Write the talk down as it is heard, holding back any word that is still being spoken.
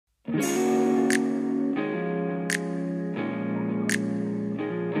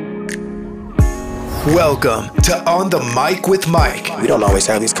Welcome to On the Mic with Mike. We don't always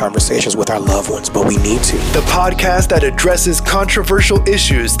have these conversations with our loved ones, but we need to. The podcast that addresses controversial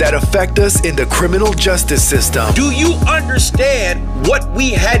issues that affect us in the criminal justice system. Do you understand what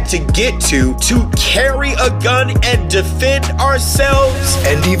we had to get to carry a gun and defend ourselves?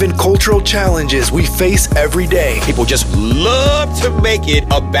 And even cultural challenges we face every day. People just love to make it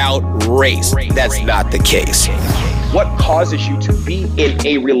about race. That's not the case. What causes you to be in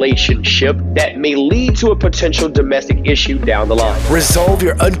a relationship that may lead to a potential domestic issue down the line? Resolve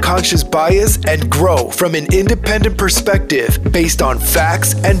your unconscious bias and grow from an independent perspective based on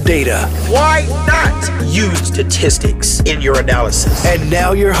facts and data. Why not use statistics in your analysis? And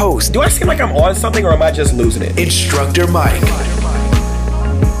now your host. Do I seem like I'm on something or am I just losing it? Instructor Mike.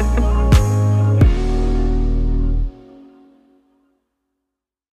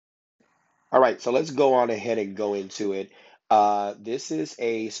 All right, so let's go on ahead and go into it. This is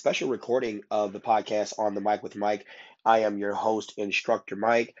a special recording of the podcast On the Mic with Mike. I am your host, Instructor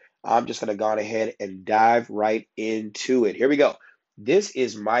Mike. I'm just going to go on ahead and dive right into it. Here we go. This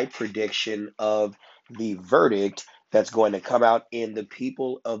is my prediction of the verdict that's going to come out in the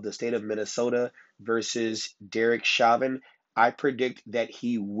people of the state of Minnesota versus Derek Chauvin. I predict that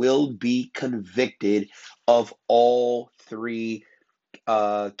he will be convicted of all three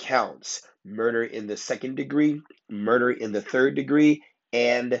counts: murder in the second degree, murder in the third degree,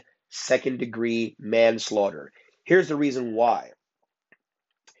 and second degree manslaughter. Here's the reason why.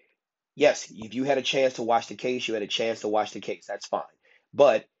 Yes, if you had a chance to watch the case, you had a chance to watch the case. That's fine.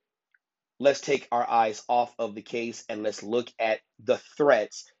 But let's take our eyes off of the case and let's look at the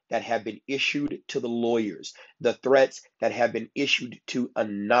threats that have been issued to the lawyers, the threats that have been issued to a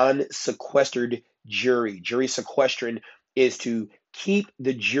non-sequestered jury. Jury sequestration is to keep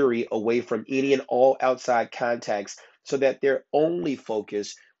the jury away from any and all outside contacts so that their only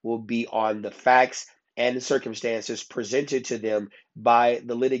focus will be on the facts and circumstances presented to them by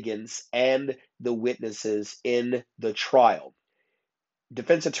the litigants and the witnesses in the trial.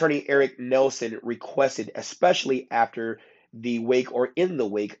 Defense attorney Eric Nelson requested, especially after the wake or in the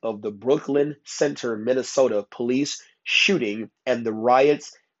wake of the Brooklyn Center, Minnesota police shooting and the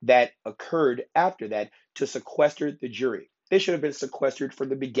riots that occurred after that, to sequester the jury. They should have been sequestered from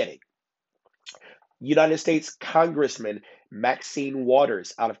the beginning. United States Congressman Maxine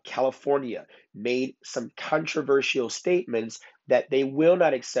Waters out of California made some controversial statements that they will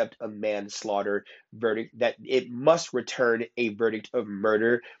not accept a manslaughter verdict, that it must return a verdict of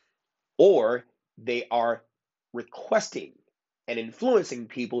murder, or they are requesting and influencing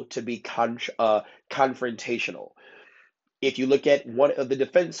people to be confrontational. If you look at one of the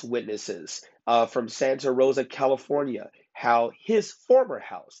defense witnesses from Santa Rosa, California, how his former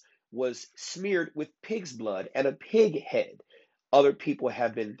house was smeared with pig's blood and a pig head, other people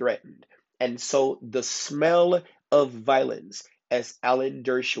have been threatened. And so the smell of violence, as Alan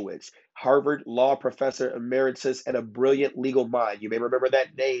Dershowitz, Harvard law professor emeritus and a brilliant legal mind, you may remember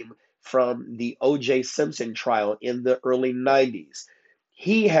that name from the O.J. Simpson trial in the early 90s.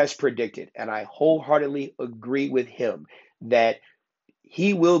 He has predicted, and I wholeheartedly agree with him, that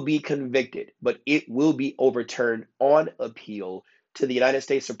he will be convicted, but it will be overturned on appeal to the United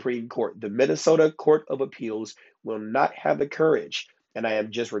States Supreme Court. The Minnesota Court of Appeals will not have the courage, and I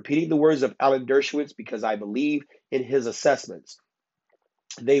am just repeating the words of Alan Dershowitz because I believe in his assessments.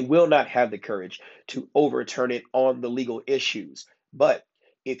 They will not have the courage to overturn it on the legal issues. But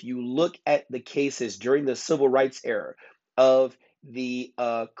if you look at the cases during the civil rights era of the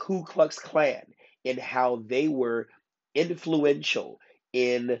Ku Klux Klan and how they were influential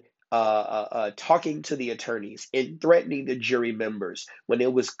in talking to the attorneys, in threatening the jury members, when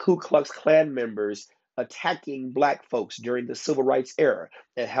it was Ku Klux Klan members attacking Black folks during the civil rights era,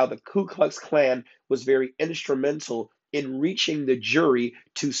 and how the Ku Klux Klan was very instrumental in reaching the jury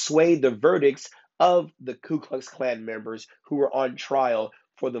to sway the verdicts of the Ku Klux Klan members who were on trial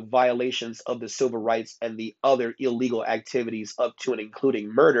for the violations of the civil rights and the other illegal activities up to and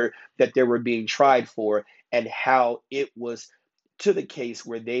including murder that they were being tried for, and how it was to the case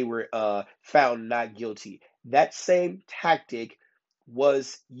where they were found not guilty. That same tactic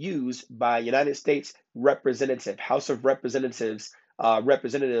was used by United States Representative, House of Representatives,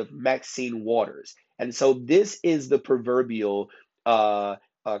 Representative Maxine Waters. And so this is the proverbial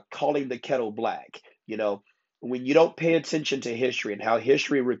calling the kettle black. You know, when you don't pay attention to history and how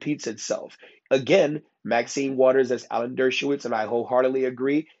history repeats itself. Again, Maxine Waters, as Alan Dershowitz, and I wholeheartedly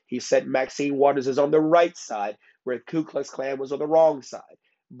agree, he said Maxine Waters is on the right side, where Ku Klux Klan was on the wrong side.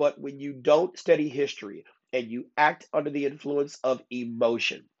 But when you don't study history and you act under the influence of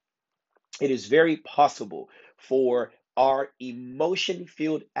emotion, it is very possible for our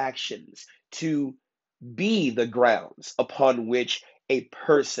emotion-filled actions to be the grounds upon which a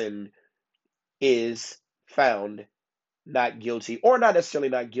person is found not guilty, or not necessarily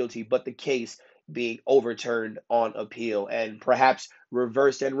not guilty, but the case being overturned on appeal and perhaps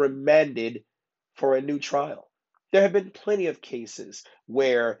reversed and remanded for a new trial. There have been plenty of cases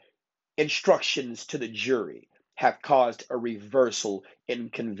where instructions to the jury have caused a reversal in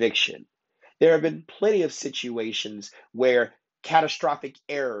conviction. There have been plenty of situations where catastrophic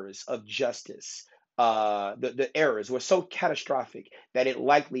errors of justice, the errors were so catastrophic that it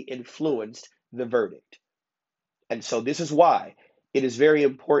likely influenced the verdict. And so this is why it is very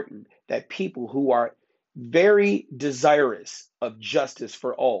important that people who are very desirous of justice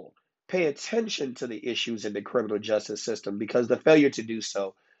for all pay attention to the issues in the criminal justice system, because the failure to do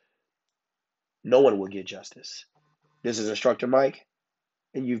so, no one will get justice. This is Instructor Mike,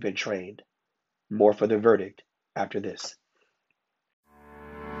 and you've been trained. More for the verdict after this.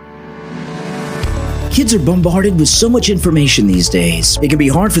 Kids are bombarded with so much information these days. It can be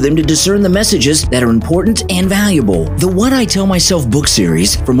hard for them to discern the messages that are important and valuable. The What I Tell Myself book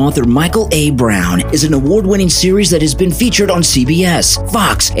series from author Michael A. Brown is an award-winning series that has been featured on CBS,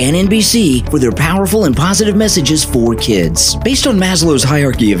 Fox, and NBC for their powerful and positive messages for kids. Based on Maslow's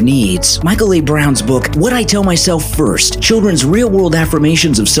hierarchy of needs, Michael A. Brown's book, What I Tell Myself First, Children's Real-World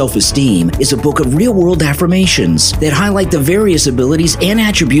Affirmations of Self-Esteem, is a book of real-world affirmations that highlight the various abilities and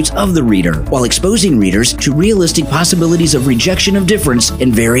attributes of the reader, while exposing readers to realistic possibilities of rejection of difference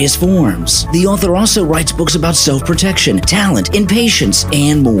in various forms. The author also writes books about self-protection, talent, impatience,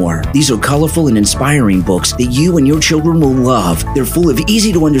 and more. These are colorful and inspiring books that you and your children will love. They're full of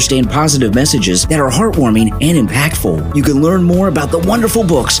easy-to-understand positive messages that are heartwarming and impactful. You can learn more about the wonderful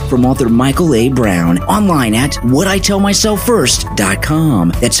books from author Michael A. Brown online at whatitellmyselffirst.com.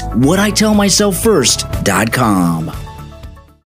 That's whatitellmyselffirst.com.